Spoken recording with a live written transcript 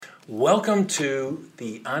Welcome to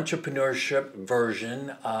the entrepreneurship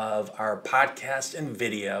version of our podcast and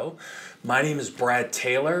video. My name is Brad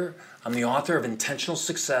Taylor. I'm the author of Intentional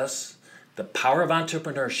Success, The Power of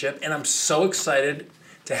Entrepreneurship, and I'm so excited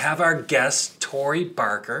to have our guest, Tori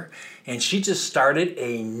Barker, and she just started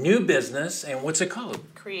a new business, and what's it called?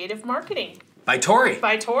 Creative Marketing. By Tori.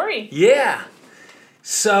 By Tori. Yeah.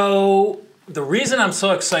 So the reason I'm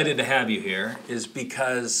so excited to have you here is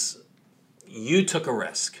because you took a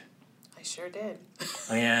risk. I sure did.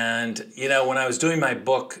 And, you know, when I was doing my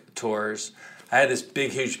book tours, I had this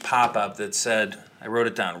big, huge pop-up that said, I wrote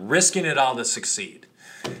it down, risking it all to succeed.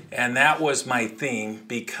 And that was my theme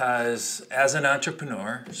because as an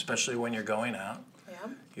entrepreneur, especially when you're going out,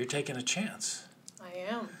 you're taking a chance. I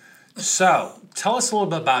am. So tell us a little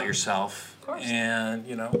bit about yourself. Of course. And,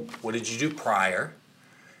 you know, what did you do prior?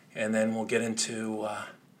 And then we'll get into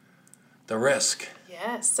the risk.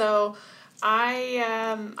 Yeah, so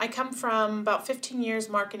I come from about 15 years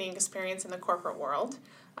marketing experience in the corporate world.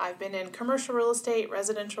 I've been in commercial real estate,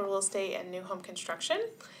 residential real estate, and new home construction.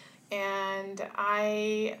 And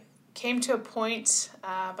I came to a point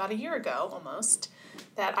about a year ago almost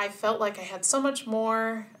that I felt like I had so much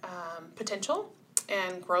more potential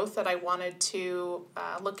and growth that I wanted to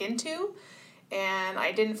look into. And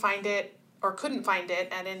I didn't find it or couldn't find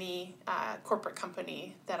it at any corporate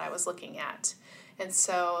company that I was looking at. And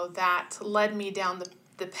so that led me down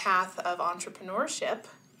the path of entrepreneurship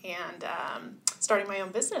and starting my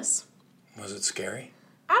own business. Was it scary?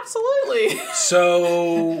 Absolutely.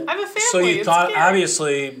 So I have a family. So you it's thought, scary.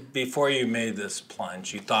 obviously, before you made this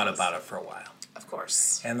plunge, you thought about it for a while. Of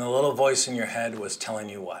course. And the little voice in your head was telling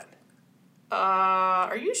you what?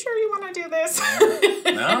 Are you sure you want to do this?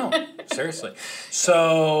 No, seriously.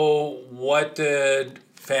 So what did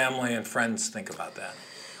family and friends think about that?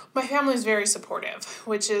 My family is very supportive,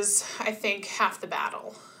 which is, I think, half the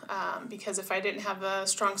battle. Because if I didn't have a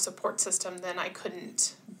strong support system, then I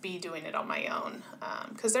couldn't be doing it on my own.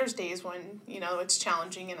 Because there's days when, you know, it's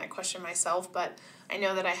challenging and I question myself, but I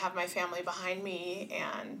know that I have my family behind me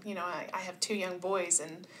and, you know, I have 2 young boys,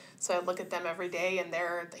 and so I look at them every day and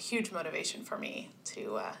they're the huge motivation for me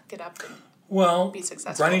to get up and be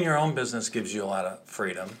successful. Running your own business gives you a lot of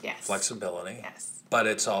freedom, Yes. flexibility, Yes. but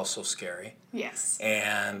it's also scary. Yes.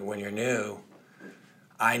 And when you're new,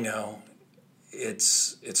 I know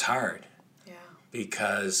it's hard. Yeah.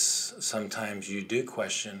 Because sometimes you do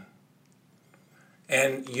question.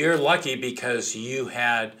 And you're lucky because you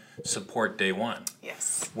had support day one.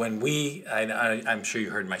 Yes. When I'm sure you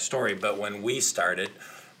heard my story, but when we started,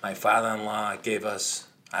 my father-in-law gave us,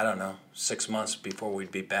 6 months before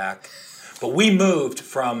we'd be back. But we moved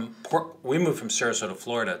from Sarasota,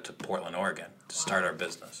 Florida to Portland, Oregon to start our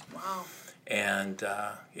business. Wow. And,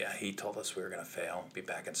 he told us we were going to fail, be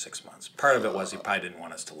back in 6 months. Part of it was he probably didn't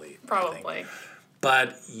want us to leave. Probably.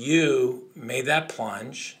 But you made that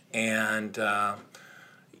plunge, and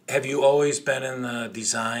have you always been in the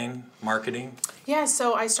design, marketing? Yeah,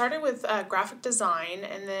 so I started with graphic design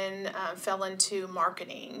and then fell into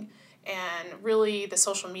marketing. And really the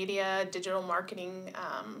social media, digital marketing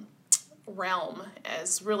realm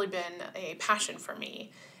has really been a passion for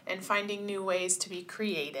me. And finding new ways to be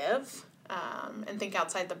creative and think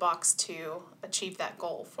outside the box to achieve that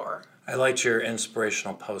goal for. I liked your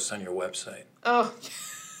inspirational post on your website. Oh.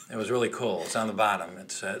 It was really cool. It's on the bottom.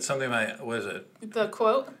 It said something like, what is it? The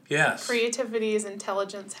quote? Yes. Creativity is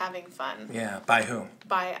intelligence having fun. Yeah. By whom?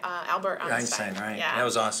 By Albert Einstein. Right. Yeah. That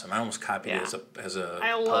was awesome. I almost copied it as a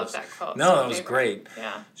I post. love that quote. No, that was great.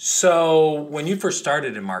 Yeah. So when you first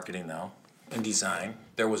started in marketing, though, in design,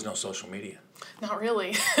 there was no social media. Not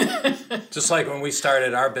really. Just like when we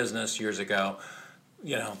started our business years ago,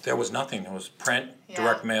 you know, there was nothing. It was print,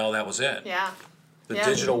 direct mail, that was it. Yeah. The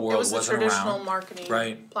digital world wasn't around. It was a traditional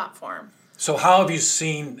marketing platform. So how have you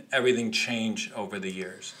seen everything change over the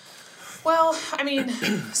years? Well, I mean,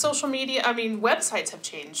 websites have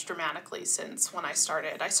changed dramatically since when I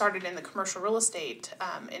started. I started in the commercial real estate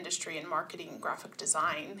industry in marketing and graphic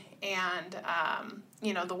design. And,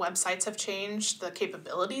 the websites have changed, the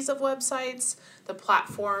capabilities of websites, the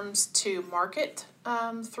platforms to market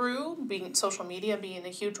through, being social media being a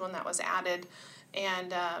huge one that was added,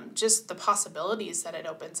 and just the possibilities that it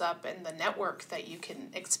opens up and the network that you can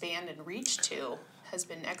expand and reach to has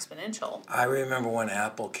been exponential. I remember when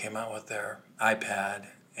Apple came out with their iPad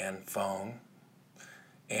and phone,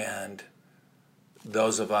 and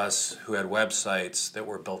those of us who had websites that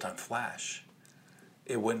were built on Flash,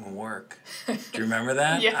 it wouldn't work. Do you remember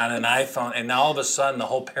that? Yeah. On an iPhone, and now all of a sudden the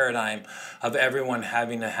whole paradigm of everyone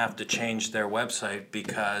having to change their website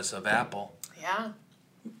because of Apple. Yeah.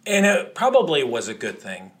 And it probably was a good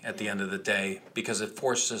thing at the end of the day, because it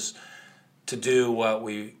forced us to do what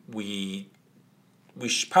we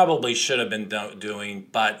probably should have been doing.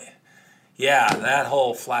 But yeah, that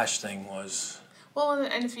whole flash thing was... Well,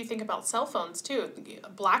 and if you think about cell phones too,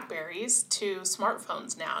 Blackberries to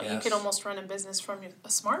smartphones now, you Yes. can almost run a business from a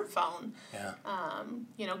smartphone. Yeah.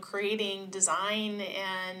 Creating design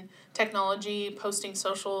and technology, posting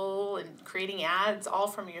social and creating ads all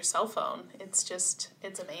from your cell phone.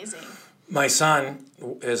 It's amazing. My son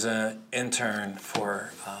is an intern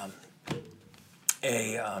for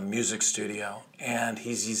a music studio, and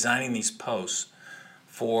he's designing these posts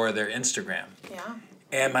for their Instagram. Yeah.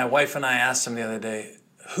 And my wife and I asked him the other day,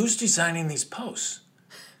 who's designing these posts?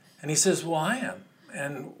 And he says, well, I am.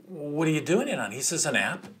 And what are you doing it on? He says, an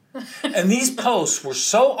app. And these posts were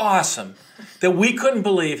so awesome that we couldn't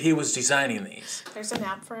believe he was designing these. There's an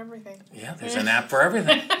app for everything. Yeah, there's an app for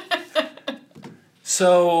everything.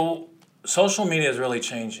 So social media is really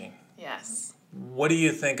changing. Yes. What do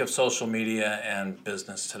you think of social media and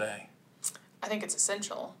business today? I think it's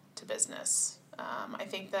essential to business. I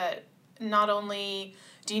think that not only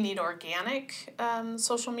do you need organic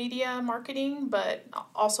social media marketing, but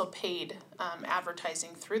also paid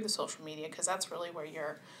advertising through the social media, because that's really where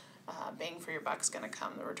your bang for your buck's going to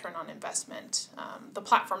come, the return on investment. The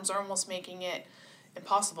platforms are almost making it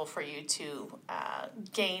impossible for you to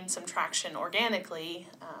gain some traction organically.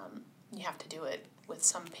 You have to do it with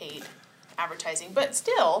some paid advertising. But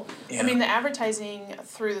still, Yeah. I mean, the advertising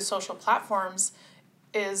through the social platforms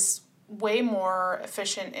is way more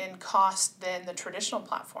efficient in cost than the traditional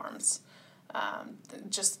platforms.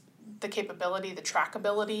 Just the capability, the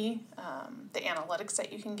trackability, the analytics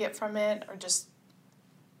that you can get from it are just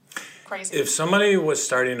crazy. If somebody was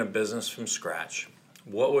starting a business from scratch,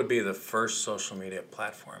 what would be the first social media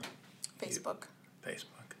platform? Facebook.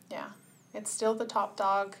 Facebook. Yeah. It's still the top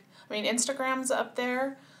dog. I mean, Instagram's up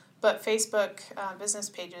there, but Facebook business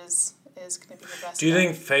pages is going to be the best. Do you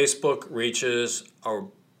bet. think Facebook reaches a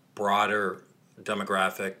broader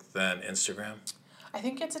demographic than Instagram? I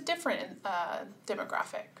think it's a different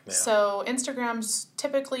demographic. Yeah. So Instagram's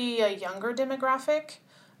typically a younger demographic,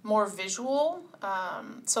 more visual.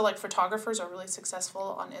 So like photographers are really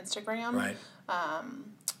successful on Instagram. Right.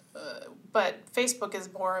 But Facebook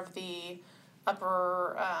is more of the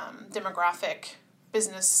upper demographic,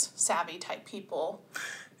 business savvy type people.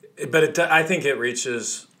 But I think it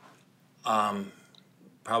reaches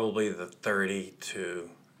probably the 30 to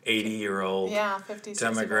 80-year-old 50, 60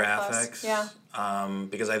 demographics. plus. Yeah.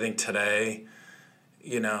 Because I think today,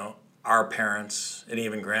 our parents and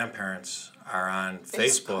even grandparents are on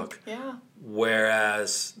Facebook, Yeah.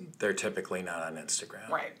 whereas they're typically not on Instagram.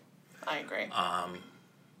 Right. I agree.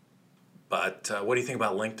 But what do you think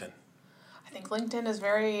about LinkedIn? I think LinkedIn is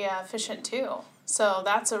very efficient too. So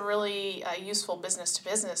that's a really useful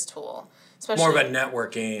business-to-business tool. Especially, More of a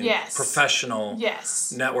networking, Yes. professional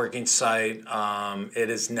Yes. networking site. It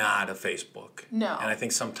is not a Facebook. No. And I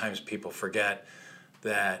think sometimes people forget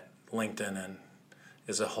that LinkedIn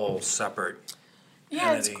is a whole separate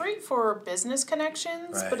Yeah, it's entity. great for business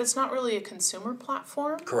connections, Right. but it's not really a consumer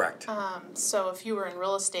platform. Correct. So if you were in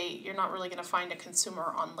real estate, you're not really going to find a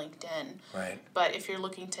consumer on LinkedIn. Right. But if you're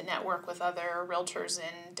looking to network with other realtors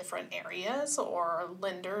in different areas or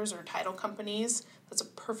lenders or title companies, that's a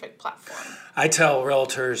perfect platform. I tell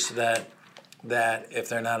realtors that if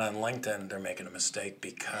they're not on LinkedIn, they're making a mistake,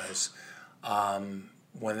 because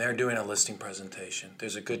when they're doing a listing presentation,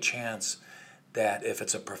 there's a good chance that if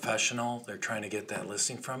it's a professional they're trying to get that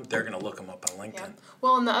listing from, they're going to look them up on LinkedIn. Yeah.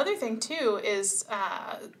 Well, and the other thing too is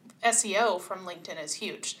SEO from LinkedIn is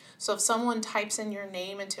huge. So if someone types in your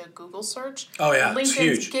name into a Google search, Oh, yeah, it's LinkedIn's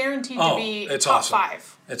huge. guaranteed Oh, to be it's top awesome.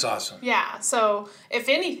 5. It's awesome. Yeah. So if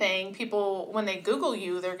anything, people when they Google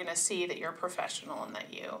you, they're going to see that you're a professional and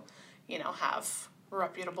that you have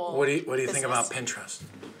reputable. What do you think business. about Pinterest?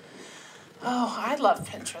 Oh, I love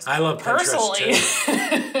Pinterest. I love personally.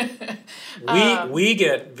 Pinterest too. We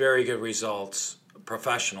get very good results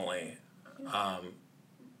professionally.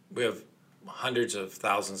 We have hundreds of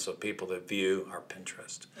thousands of people that view our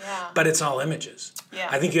Pinterest. Yeah. But it's all images. Yeah.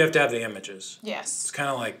 I think you have to have the images. Yes. It's kind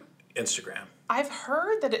of like Instagram. I've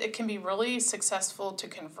heard that it can be really successful to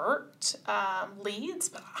convert leads,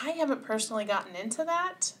 but I haven't personally gotten into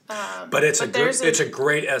that. But it's a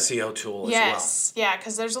great SEO tool yes, yeah,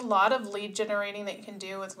 because there's a lot of lead generating that you can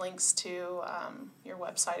do with links to your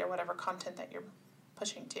website or whatever content that you're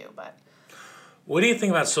pushing to. But what do you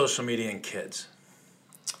think about social media and kids?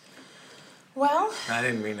 well, I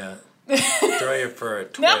didn't mean to throw you for a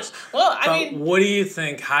twist. no. Well, I But mean, what do you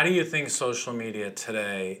think? How do you think social media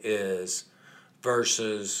today is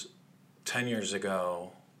versus 10 years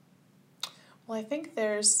ago Well, I think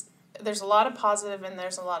there's a lot of positive and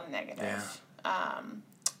there's a lot of negative. Yeah.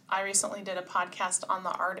 I recently did a podcast on the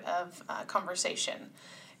art of conversation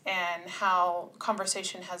and how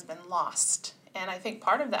conversation has been lost. And I think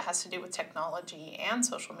part of that has to do with technology and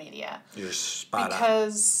social media. You're spot on.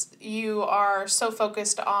 Because you are so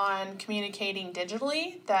focused on communicating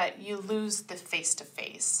digitally that you lose the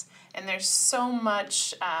face-to-face. And there's so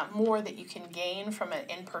much more that you can gain from an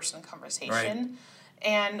in-person conversation. Right.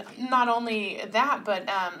 And not only that, but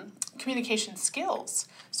communication skills.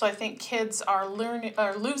 So I think kids are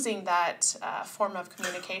losing that form of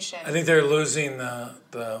communication. I think they're losing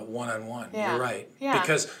the one-on-one. Yeah. You're right. Yeah.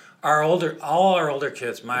 Because all our older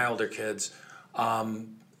kids, my older kids,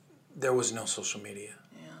 there was no social media.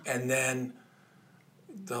 Yeah. And then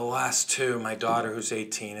the last two, my daughter who's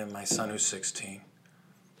 18 and my son who's 16,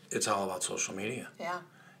 it's all about social media. Yeah.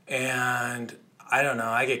 And I don't know,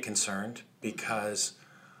 I get concerned because,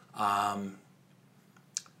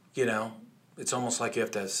 it's almost like you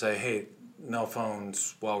have to say, hey, no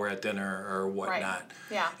phones while we're at dinner or whatnot. Right.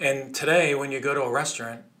 Yeah. And today, when you go to a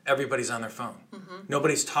restaurant, everybody's on their phone. Mm-hmm.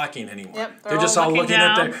 Nobody's talking anymore. Yep, they're just all looking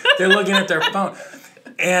down. at they're looking at their phone.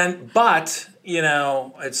 But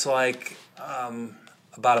it's like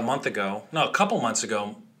about a couple months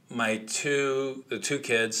ago, the two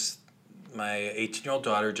kids, my 18-year-old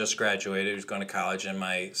daughter just graduated, who's going to college, and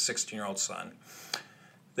my 16-year-old son,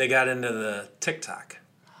 they got into the TikTok.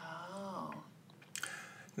 Oh.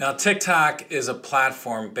 Now, TikTok is a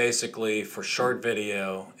platform basically for short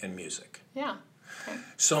video and music. Yeah. Okay.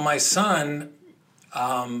 So my son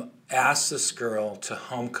asked this girl to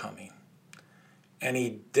homecoming, and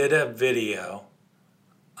he did a video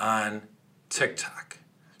on TikTok.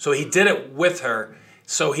 So he did it with her.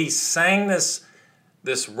 So he sang this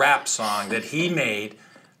rap song that he made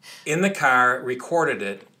in the car, recorded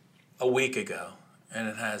it a week ago, and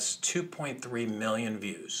it has 2.3 million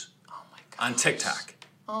views on TikTok.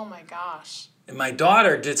 Oh my gosh. And my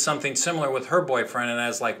daughter did something similar with her boyfriend and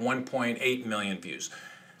has like 1.8 million views.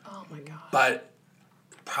 Oh my gosh. But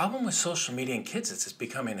the problem with social media and kids is it's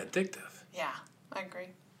becoming addictive. Yeah, I agree.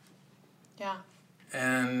 Yeah.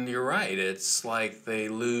 And you're right. It's like they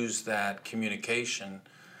lose that communication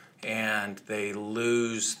and they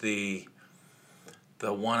lose the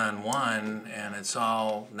one-on-one, and it's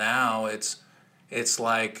all now it's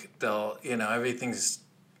like they'll everything's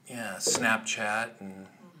Snapchat, and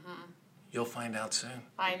you'll find out soon.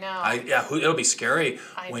 I know. It'll be scary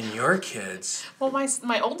when your kids. Well,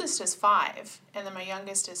 my oldest is 5, and then my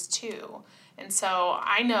youngest is 2. And so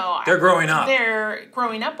I know They're growing up. They're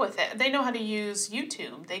growing up with it. They know how to use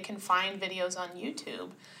YouTube. They can find videos on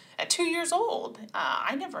YouTube. At 2 years old,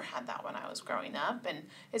 I never had that when I was growing up, and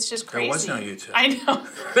it's just crazy. There was no YouTube. I know.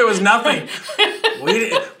 There was nothing.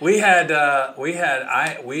 When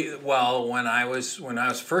I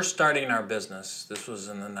was first starting our business, this was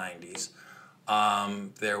in the 90s.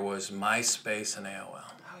 There was MySpace and AOL.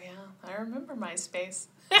 Oh yeah, I remember MySpace.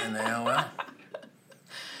 And AOL.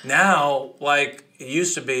 Now, like it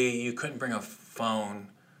used to be, you couldn't bring a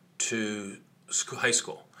phone to high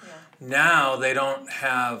school. Yeah. Now they don't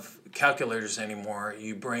have calculators anymore.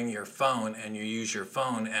 You bring your phone and you use your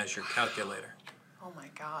phone as your calculator. Oh my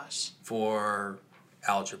gosh. For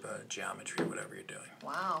algebra, geometry, whatever you're doing.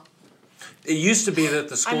 Wow. It used to be that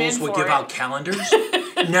the schools would give out calendars.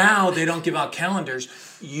 Now they don't give out calendars.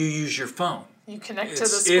 You use your phone. You connect to the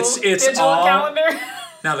school digital all, calendar.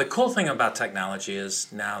 Now the cool thing about technology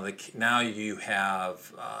is now you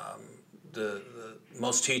have the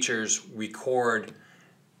most teachers record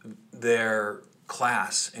their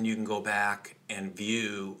class, and you can go back and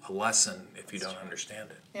view a lesson if you don't understand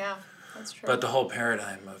it. Yeah, that's true. But the whole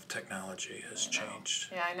paradigm of technology has changed.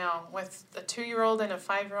 Yeah, I know. With a 2-year-old and a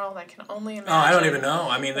 5-year-old, I can only imagine. Oh, I don't even know.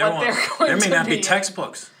 I mean, there may not be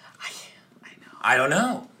textbooks. I know. I don't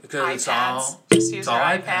know because iPads. it's use all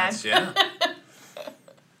your iPads. iPad. Yeah.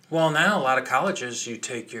 Well, now a lot of colleges you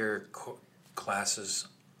take your classes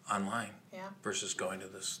online. Yeah. Versus going to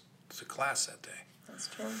class that day. That's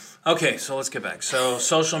true. Okay, so let's get back. So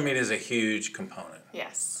social media is a huge component.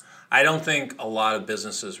 Yes. I don't think a lot of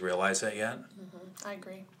businesses realize that yet. Mm-hmm. I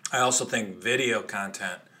agree. I also think video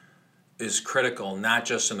content is critical, not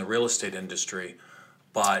just in the real estate industry,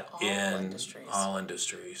 but in all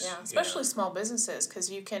industries. Yeah, especially small businesses, because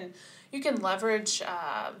you can leverage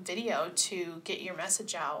video to get your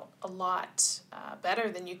message out a lot better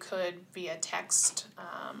than you could via text,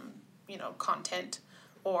 content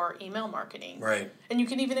or email marketing. Right. And you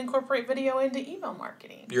can even incorporate video into email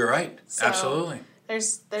marketing. You're right. So absolutely.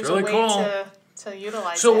 There's really a way cool. to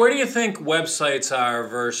utilize it. So where do you think websites are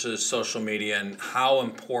versus social media, and how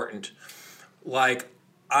important? Like,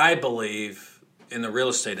 I believe in the real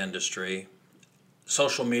estate industry,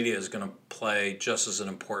 social media is going to play just as an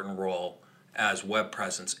important role as web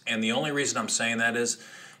presence. And the only reason I'm saying that is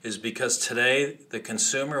because today the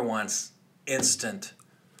consumer wants instant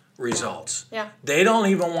results. Yeah. They don't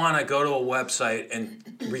even want to go to a website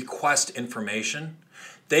and request information.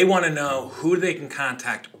 They want to know who they can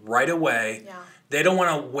contact right away. Yeah. They don't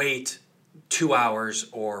want to wait 2 hours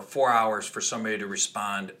or 4 hours for somebody to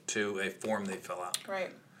respond to a form they fill out.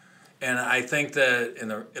 Right. And I think that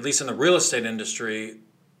at least in the real estate industry,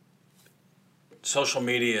 social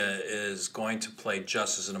media is going to play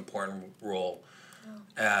just as an important role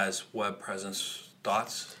as web presence.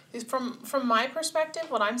 Thoughts? From my perspective,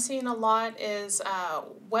 what I'm seeing a lot is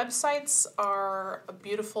websites are a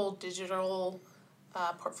beautiful digital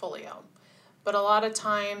portfolio. But a lot of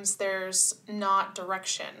times there's not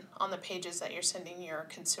direction on the pages that you're sending your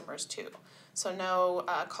consumers to. So no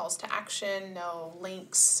calls to action, no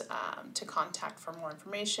links to contact for more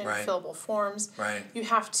information, Right. fillable forms. Right. You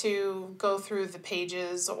have to go through the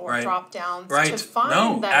pages or Right. drop downs Right. to find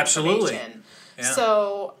No, that absolutely. information. Yeah.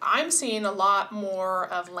 So I'm seeing a lot more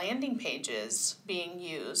of landing pages being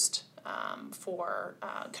used for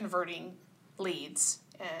converting leads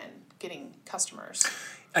and getting customers.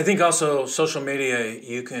 I think also social media,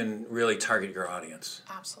 you can really target your audience.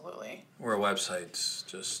 Absolutely. Where websites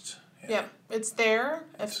just... Yep, it's there,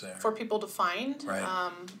 It's there. for people to find.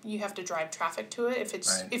 Right. You have to drive traffic to it.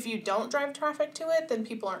 Right. If you don't drive traffic to it, then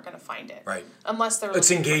people aren't going to find it. Right. Unless they're It's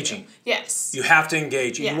looking for engaging. you. Yes. You have to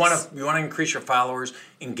engage. Yes. You want to increase your followers,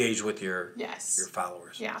 engage with your Yes.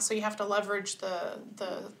 followers. Yeah, so you have to leverage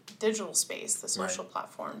the digital space, the social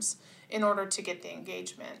platforms, in order to get the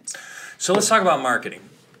engagement. So let's talk about marketing.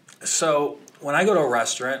 So when I go to a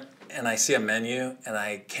restaurant and I see a menu and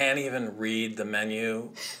I can't even read the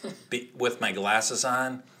menu with my glasses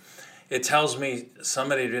on, it tells me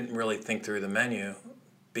somebody didn't really think through the menu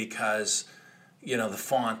because, the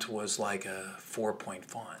font was like a 4-point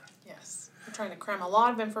font. Yes. You're trying to cram a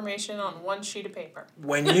lot of information on one sheet of paper.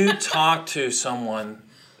 When you talk to someone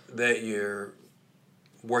that you're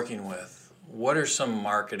working with, what are some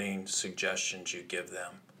marketing suggestions you give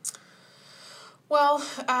them? Well,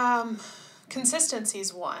 consistency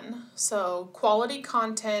is one. So quality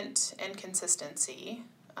content and consistency,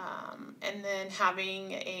 and then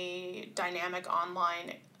having a dynamic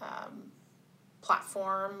online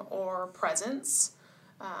platform or presence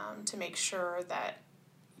to make sure that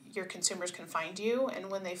your consumers can find you,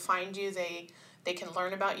 and when they find you, they can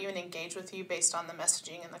learn about you and engage with you based on the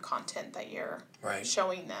messaging and the content that you're Right.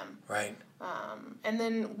 showing them. Right. And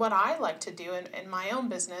then what I like to do in my own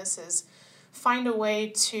business is find a way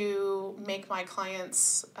to make my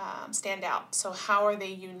clients stand out. So how are they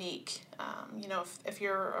unique? If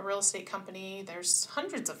you're a real estate company, there's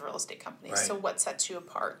hundreds of real estate companies. Right. So what sets you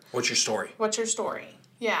apart? What's your story? What's your story?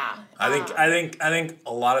 Yeah. I think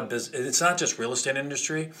a lot of business. It's not just real estate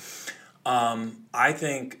industry. I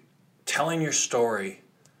think telling your story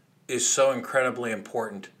is so incredibly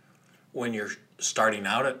important when you're starting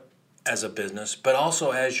out as a business, but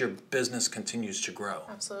also as your business continues to grow.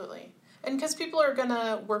 Absolutely. And because people are going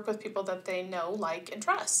to work with people that they know, like, and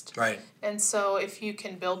trust. Right. And so if you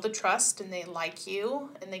can build the trust and they like you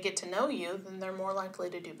and they get to know you, then they're more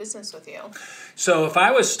likely to do business with you. So if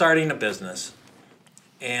I was starting a business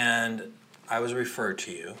and I was referred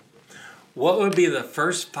to you, what would be the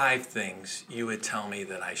first 5 things you would tell me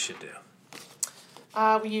that I should do?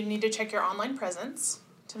 You need to check your online presence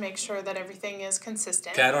to make sure that everything is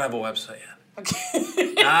consistent. Okay, I don't have a website yet.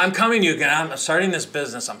 Okay. I'm coming to you again. I'm starting this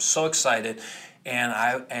business. I'm so excited,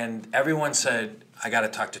 and everyone said I got to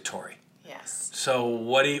talk to Tori. Yes. So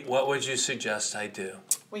what would you suggest I do?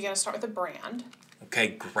 We got to start with a brand. Okay,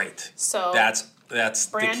 great. So that's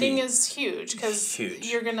branding the key. is huge because Huge.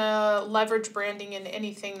 you're going to leverage branding in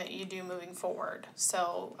anything that you do moving forward.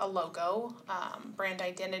 So a logo, brand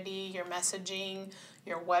identity, your messaging,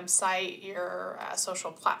 your website, your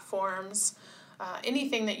social platforms.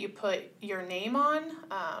 Anything that you put your name on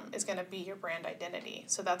is going to be your brand identity.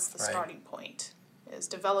 So that's the Right. starting point, is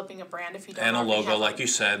developing a brand if you don't And a already logo, have like one. you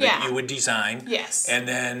said, Yeah. that you would design. Yes. And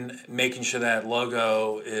then making sure that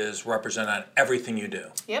logo is represented on everything you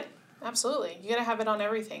do. Yep, absolutely. You got to have it on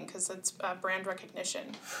everything because it's brand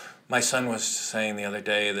recognition. My son was saying the other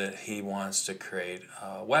day that he wants to create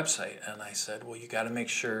a website. And I said, well, you got to make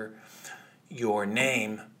sure your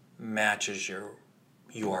name matches your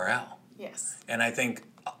URL. Yes. And I think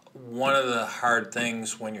one of the hard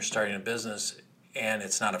things when you're starting a business and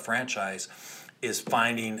it's not a franchise is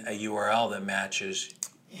finding a URL that matches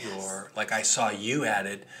your, like I saw you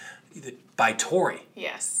added by Tori.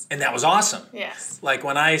 Yes. And that was awesome. Yes. Like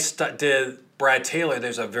when I did Brad Taylor,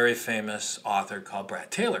 there's a very famous author called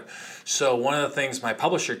Brad Taylor. So one of the things my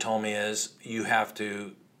publisher told me is you have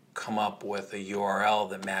to come up with a URL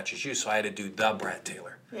that matches you. So I had to do the Brad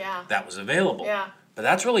Taylor. Yeah. That was available. Yeah. But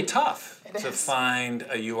that's really tough It to is. find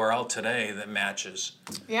a URL today that matches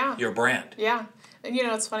your brand. Yeah. And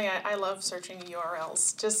it's funny, I love searching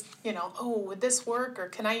URLs. Just, oh, would this work, or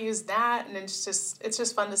can I use that? And it's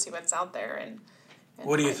just fun to see what's out there. And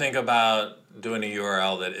what do you think about doing a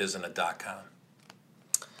URL that isn't a .com?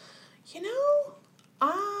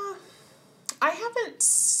 I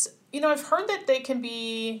haven't, I've heard that they can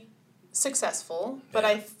be successful, but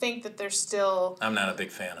I think that there's still... I'm not a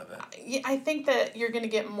big fan of it. I think that you're going to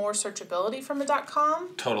get more searchability from a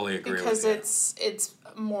 .com. Totally agree with you. Because it's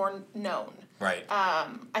more known. Right.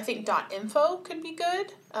 I think .info could be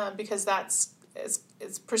good because it's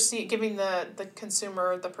giving the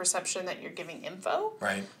consumer the perception that you're giving info.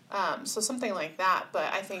 Right. So something like that,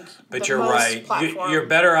 but I think you're right. You're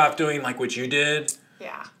better off doing like what you did.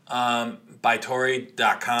 Yeah. By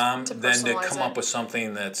Tori.com than to come it. up with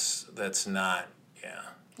something that's not.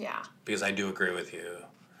 Yeah. Because I do agree with you.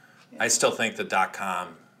 Yeah. I still think the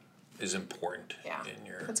 .com is important. Yeah. In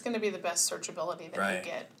your. It's going to be the best searchability that you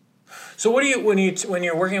get. So what do you when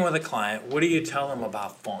you're working with a client, what do you tell them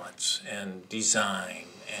about fonts and design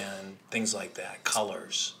and things like that,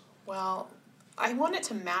 colors? Well, I want it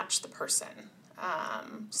to match the person.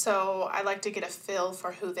 So I like to get a feel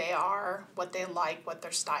for who they are, what they like, what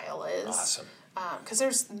their style is. Awesome. Because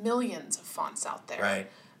there's millions of fonts out there. Right.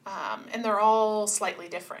 And they're all slightly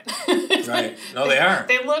different. Right. No, they are.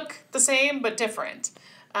 They look the same but different.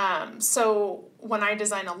 So when I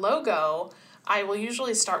design a logo, I will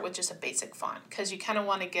usually start with just a basic font because you kind of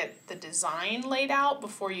want to get the design laid out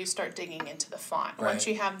before you start digging into the font. Right. Once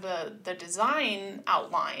you have the design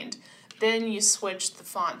outlined, then you switch the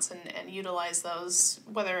fonts and utilize those,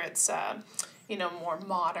 whether it's more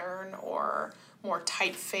modern or more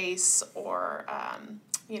typeface or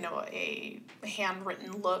a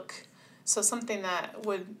handwritten look. So something that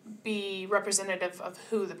would be representative of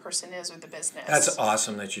who the person is or the business. That's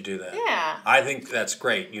awesome that you do that. Yeah. I think that's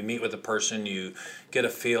great. You meet with the person, you get a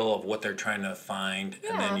feel of what they're trying to find,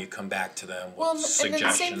 and then you come back to them with suggestions, and then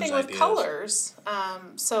the same thing ideas. with colors.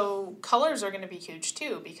 So colors are going to be huge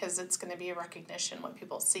too because it's going to be a recognition what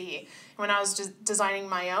people see. When I was just designing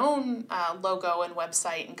my own logo and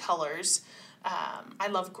website and colors, I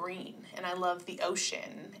love green and I love the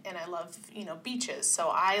ocean and I love beaches, so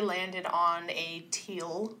I landed on a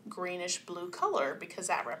teal greenish blue color because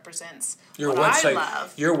that represents what I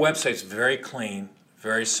love. Your website's very clean,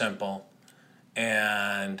 very simple,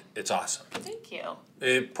 and it's awesome. Thank you.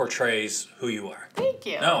 It portrays who you are. Thank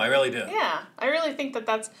you. No, I really do. Yeah, I really think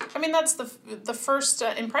that's the first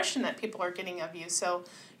impression that people are getting of you. So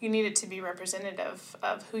you need it to be representative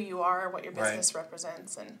of who you are, what your business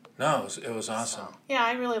represents, and. No, it was awesome. So, yeah,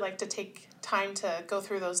 I really like to take time to go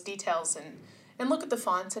through those details and look at the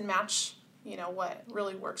fonts and match, what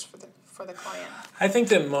really works for the client. I think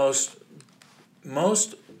that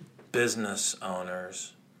most business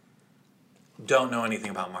owners don't know anything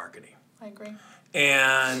about marketing. I agree.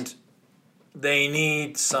 And they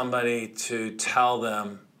need somebody to tell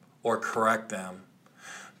them or correct them,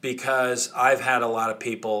 because I've had a lot of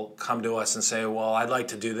people come to us and say, well, I'd like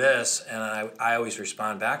to do this, and I always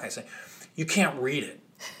respond back. I say, you can't read it.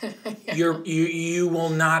 Yeah. You will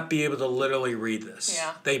not be able to literally read this.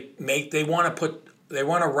 Yeah. They want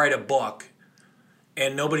to write a book,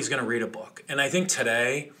 and nobody's going to read a book. And I think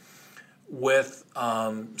today, with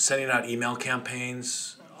sending out email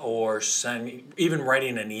campaigns or even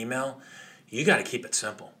writing an email, you got to keep it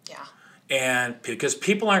simple. Yeah. And because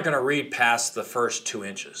people aren't going to read past the first 2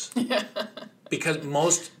 inches. Because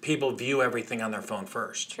most people view everything on their phone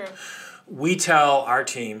first. True. We tell our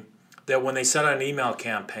team that when they send out an email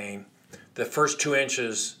campaign, the first 2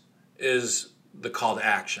 inches is the call to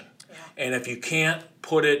action. Yeah. And if you can't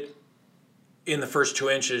put it in the first 2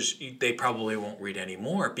 inches, they probably won't read any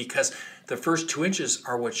more, because the first 2 inches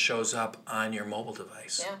are what shows up on your mobile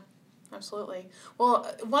device. Yeah. Absolutely. Well,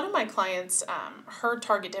 one of my clients, her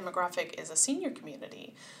target demographic is a senior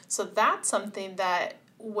community. So that's something that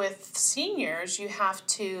with seniors, you have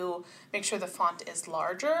to make sure the font is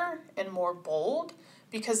larger and more bold,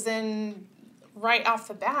 because then right off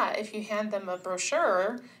the bat, if you hand them a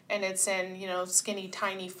brochure and it's in, skinny,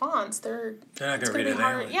 tiny fonts, they're not going to read it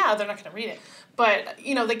anyway. Yeah, they're not going to read it. But,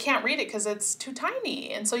 they can't read it because it's too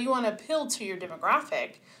tiny. And so you want to appeal to your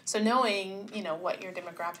demographic. So knowing, what your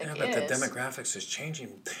demographic is. Yeah, but the demographics is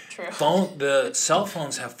changing. True. The cell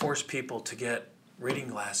phones have forced people to get reading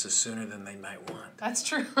glasses sooner than they might want. That's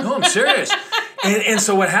true. No, I'm serious. And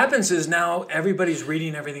so what happens is now everybody's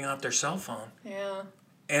reading everything off their cell phone. Yeah.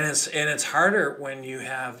 And it's harder when you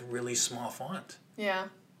have really small font. Yeah.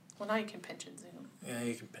 Well, now you can pinch and zoom. Yeah,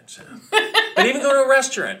 you can pinch it. But even go to a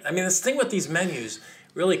restaurant. I mean, this thing with these menus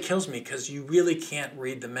really kills me because you really can't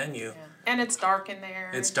read the menu. Yeah. And it's dark in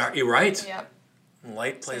there. It's dark. You're right. Yep.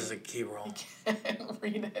 Light plays a key role. You can't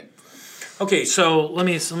read it. Okay, so let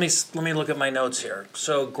me look at my notes here.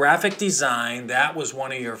 So graphic design, that was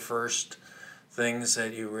one of your first things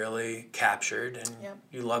that you really captured, and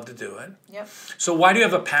you love to do it. Yep. So why do you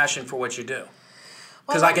have a passion for what you do?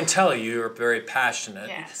 Because I can tell you're very passionate.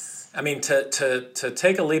 Yes. I mean, to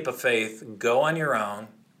take a leap of faith, go on your own,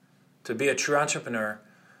 to be a true entrepreneur,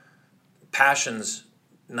 passion's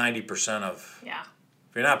 90% of. Yeah.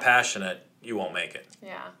 If you're not passionate, you won't make it.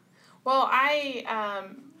 Yeah. Well,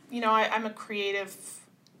 I'm a creative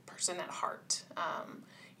person at heart.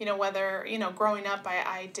 Whether, growing up,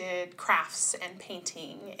 I did crafts and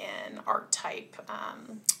painting and art type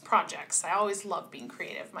projects. I always loved being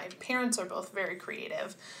creative. My parents are both very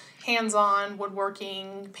creative, hands-on,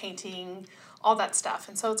 woodworking, painting, all that stuff.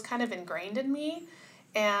 And so it's kind of ingrained in me.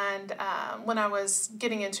 And when I was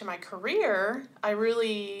getting into my career, I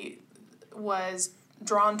really was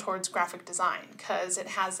drawn towards graphic design because it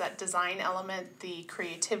has that design element, the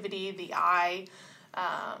creativity, the eye,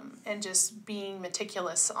 and just being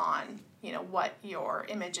meticulous on, what your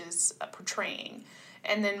image is portraying,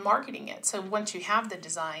 and then marketing it. So once you have the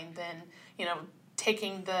design, then,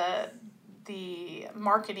 taking the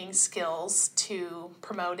marketing skills to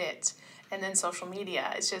promote it, and then social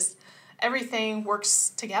media. It's just everything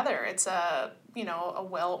works together. It's a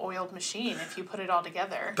well-oiled machine if you put it all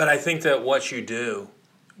together. But I think that what you do,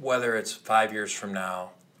 whether it's 5 years from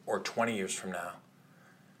now or 20 years from now,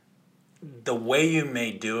 the way you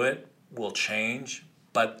may do it will change,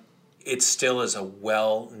 but it still is a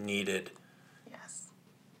well-needed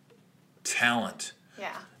talent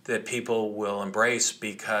that people will embrace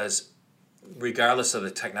because regardless of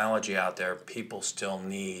the technology out there, people still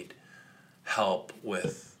need help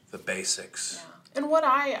with the basics. Yeah. And what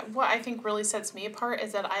I think really sets me apart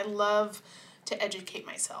is that I love to educate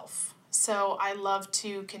myself. So I love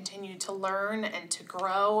to continue to learn and to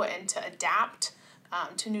grow and to adapt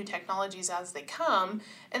to new technologies as they come.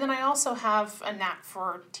 And then I also have a knack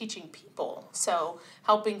for teaching people. So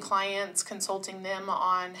helping clients, consulting them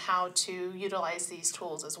on how to utilize these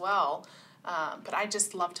tools as well. But I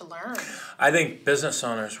just love to learn. I think business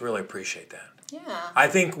owners really appreciate that. Yeah. I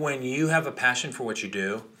think when you have a passion for what you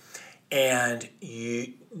do, and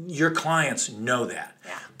your clients know that.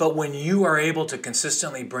 Yeah. But when you are able to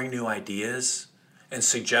consistently bring new ideas and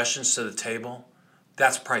suggestions to the table,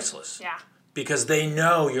 that's priceless. Yeah. Because they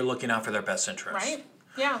know you're looking out for their best interests. Right.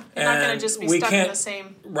 Yeah. You're not going to just be stuck in the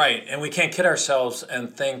same. Right. And we can't kid ourselves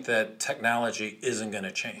and think that technology isn't going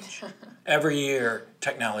to change. Every year,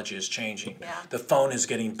 technology is changing. Yeah. The phone is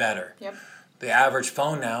getting better. Yep. The average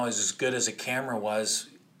phone now is as good as a camera was,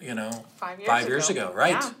 5 years ago.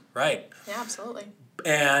 Right. Yeah. Right. Yeah, absolutely.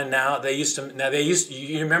 And now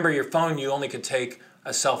you remember your phone, you only could take a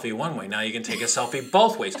selfie one way. Now you can take a selfie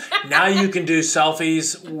both ways. Now you can do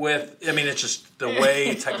selfies it's just the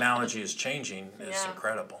way technology is changing is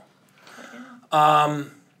incredible.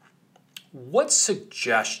 What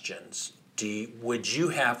suggestions would you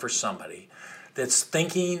have for somebody that's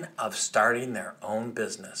thinking of starting their own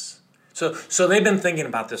business? So they've been thinking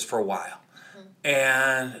about this for a while,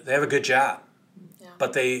 and they have a good job.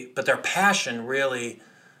 But their passion really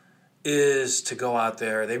is to go out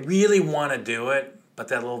there. They really want to do it, but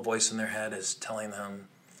that little voice in their head is telling them,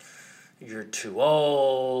 you're too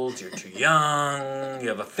old, you're too young, you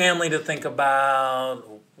have a family to think about,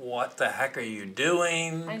 what the heck are you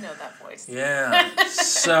doing? I know that voice. Yeah.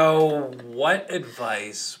 So what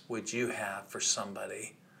advice would you have for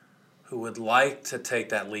somebody who would like to take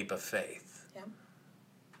that leap of faith,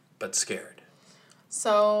 but scared?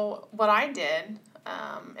 So what I did,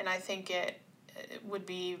 and I think it would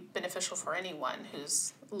be beneficial for anyone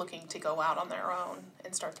who's looking to go out on their own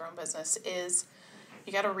and start their own business, is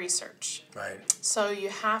you got to research. Right. So you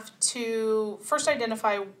have to first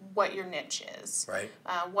identify what your niche is, right?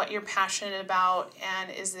 What you're passionate about, and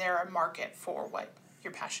is there a market for what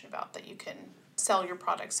you're passionate about that you can sell your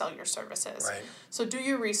products, sell your services. Right. So do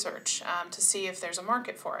your research to see if there's a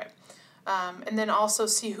market for it. And then also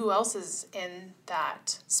see who else is in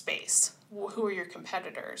that space. Who are your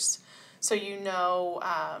competitors? So are you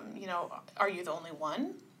the only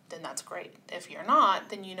one? Then that's great. If you're not,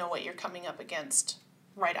 then you know what you're coming up against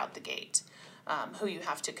right out the gate, who you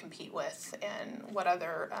have to compete with, and what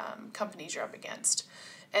other companies you're up against.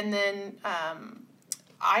 And then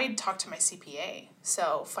I talked to my CPA.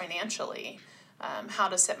 So financially, how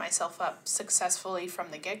to set myself up successfully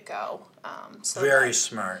from the get-go. Very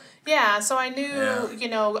smart. Yeah, so I knew, you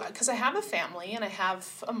know, because I have a family and I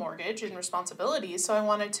have a mortgage and responsibilities, so I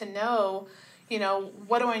wanted to know, you know,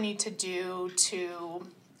 what do I need to do to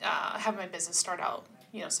have my business start out,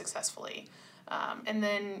 you know, successfully. And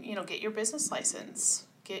then, you know, get your business license,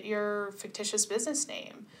 get your fictitious business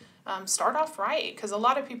name. Start off right, because a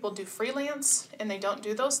lot of people do freelance and they don't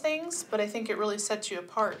do those things, but I think it really sets you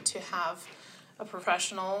apart to have a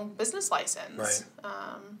professional business license. Right.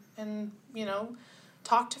 And, you know,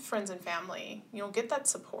 talk to friends and family, you know, get that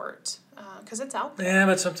support, because it's out there. Yeah,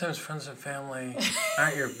 but sometimes friends and family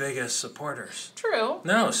aren't your biggest supporters. True.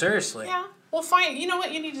 No, seriously. Yeah. Well, you know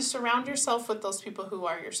what, you need to surround yourself with those people who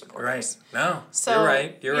are your supporters. Right. No, So, you're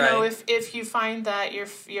right. You're right. You know, if you find that your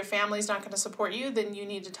family's not going to support you, then you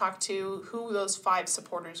need to talk to who those 5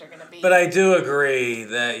 supporters are going to be. But I do agree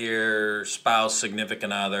that your spouse,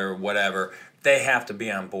 significant other, whatever, they have to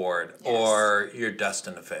be on board, Yes. or you're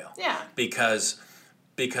destined to fail. Yeah. Because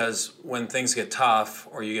when things get tough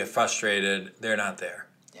or you get frustrated, they're not there.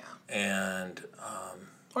 Yeah. And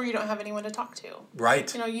Or you don't have anyone to talk to.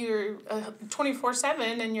 right. You know, you're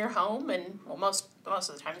 24/7 in your home, and well, most of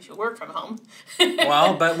the time if you work from home.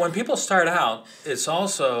 Well, but when people start out, it's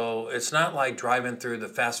not like driving through the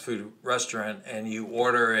fast food restaurant and you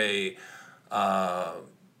order a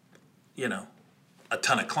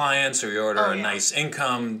ton of clients, or you order a nice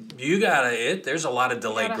income. There's a lot of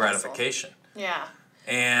delayed gratification. Yeah.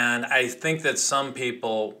 And I think that some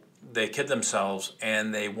people, they kid themselves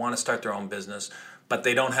and they want to start their own business, but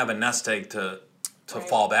they don't have a nest egg to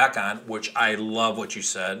fall back on, which I love what you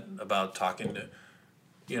said about talking to,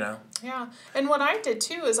 you know. Yeah, and what I did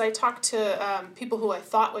too is I talked to people who I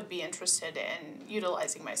thought would be interested in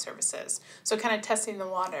utilizing my services. So kind of testing the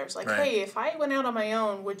waters, like, hey, if I went out on my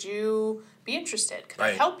own, would you be interested? Could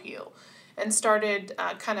I help you? And started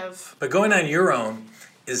kind of... But going on your own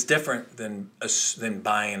is different than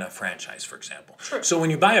buying a franchise, for example. True. So when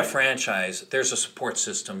you buy a franchise, there's a support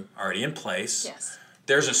system already in place. Yes.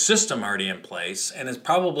 There's a system already in place, and it's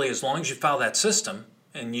probably, as long as you follow that system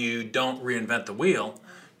and you don't reinvent the wheel,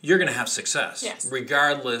 you're going to have success,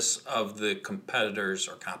 regardless of the competitors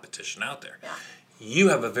or competition out there. Yeah. You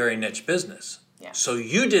have a very niche business. Yeah. So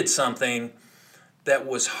you did something that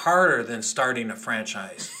was harder than starting a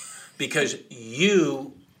franchise because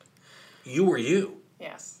you were you.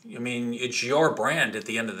 Yes. I mean, it's your brand at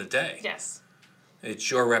the end of the day. Yes. It's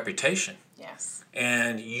your reputation. Yes.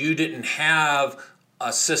 And you didn't have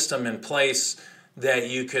a system in place that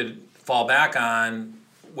you could fall back on,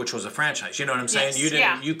 which was a franchise. You know what I'm saying?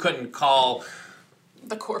 Yes. You couldn't call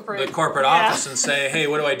the corporate office and say, hey,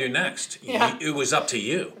 what do I do next? Yeah. It was up to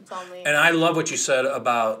you. It's all me. And I love what you said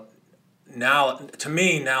about to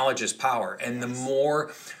me, knowledge is power. And the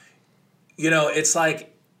more, it's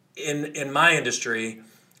like in my industry,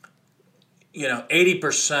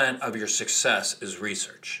 80% of your success is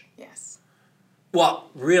research. Yes. Well,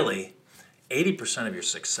 really, 80% of your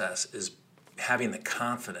success is having the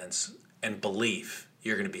confidence and belief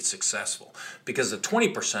you're going to be successful, because the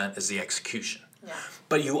 20% is the execution. Yeah.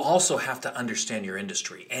 But you also have to understand your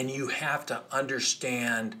industry, and you have to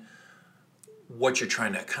understand what you're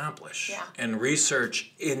trying to accomplish. Yeah. And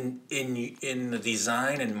research in the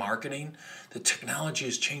design and marketing, the technology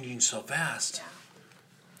is changing so fast.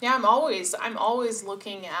 Yeah. Yeah, I'm always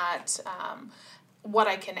looking at what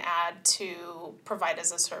I can add to provide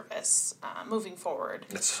as a service moving forward.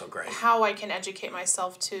 That's so great. How I can educate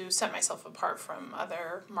myself to set myself apart from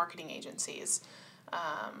other marketing agencies.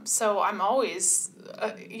 So I'm always,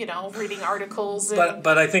 reading articles.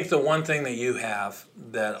 But I think the one thing that you have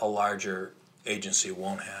that a larger agency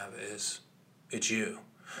won't have is it's you.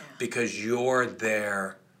 Yeah. Because you're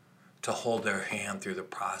there to hold their hand through the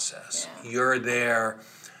process. Yeah. You're there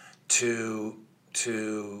to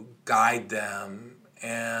guide them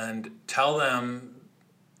and tell them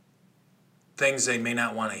things they may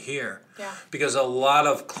not want to hear. Yeah. Because a lot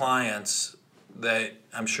of clients that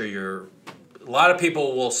I'm sure a lot of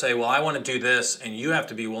people will say, well, I want to do this, and you have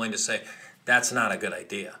to be willing to say, that's not a good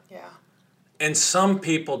idea. Yeah. And some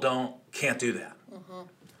people can't do that. Mm-hmm.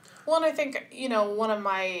 Well, and I think, one of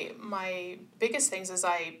my biggest things is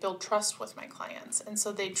I build trust with my clients. And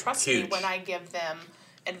so they trust me when I give them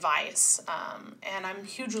advice. And I'm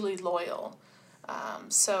hugely loyal.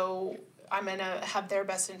 So I'm going to have their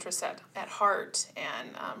best interests at heart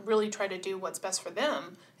and really try to do what's best for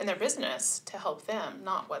them in their business to help them,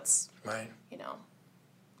 not what's,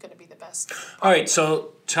 going to be the best. All right,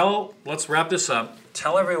 so let's wrap this up.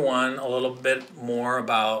 Tell everyone a little bit more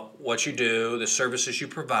about what you do, the services you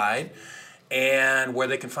provide, and where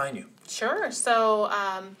they can find you. Sure. So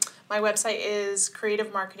my website is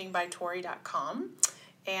creativemarketingbytori.com.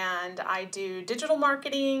 And I do digital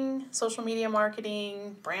marketing, social media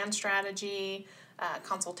marketing, brand strategy,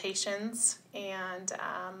 consultations, and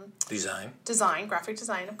graphic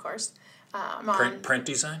design, of course. Print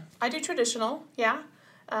design? I do traditional, yeah.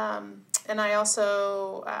 And I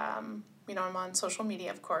also, I'm on social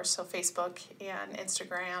media, of course, so Facebook and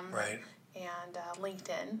Instagram. Right. And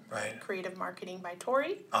LinkedIn. Right. Creative Marketing by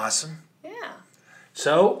Tori. Awesome. Yeah.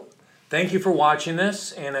 So, thank you for watching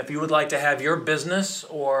this, and if you would like to have your business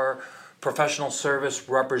or professional service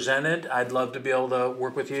represented, I'd love to be able to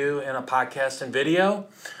work with you in a podcast and video.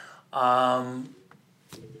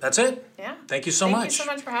 That's it. Yeah. Thank you so much. Thank you so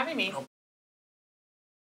much for having me.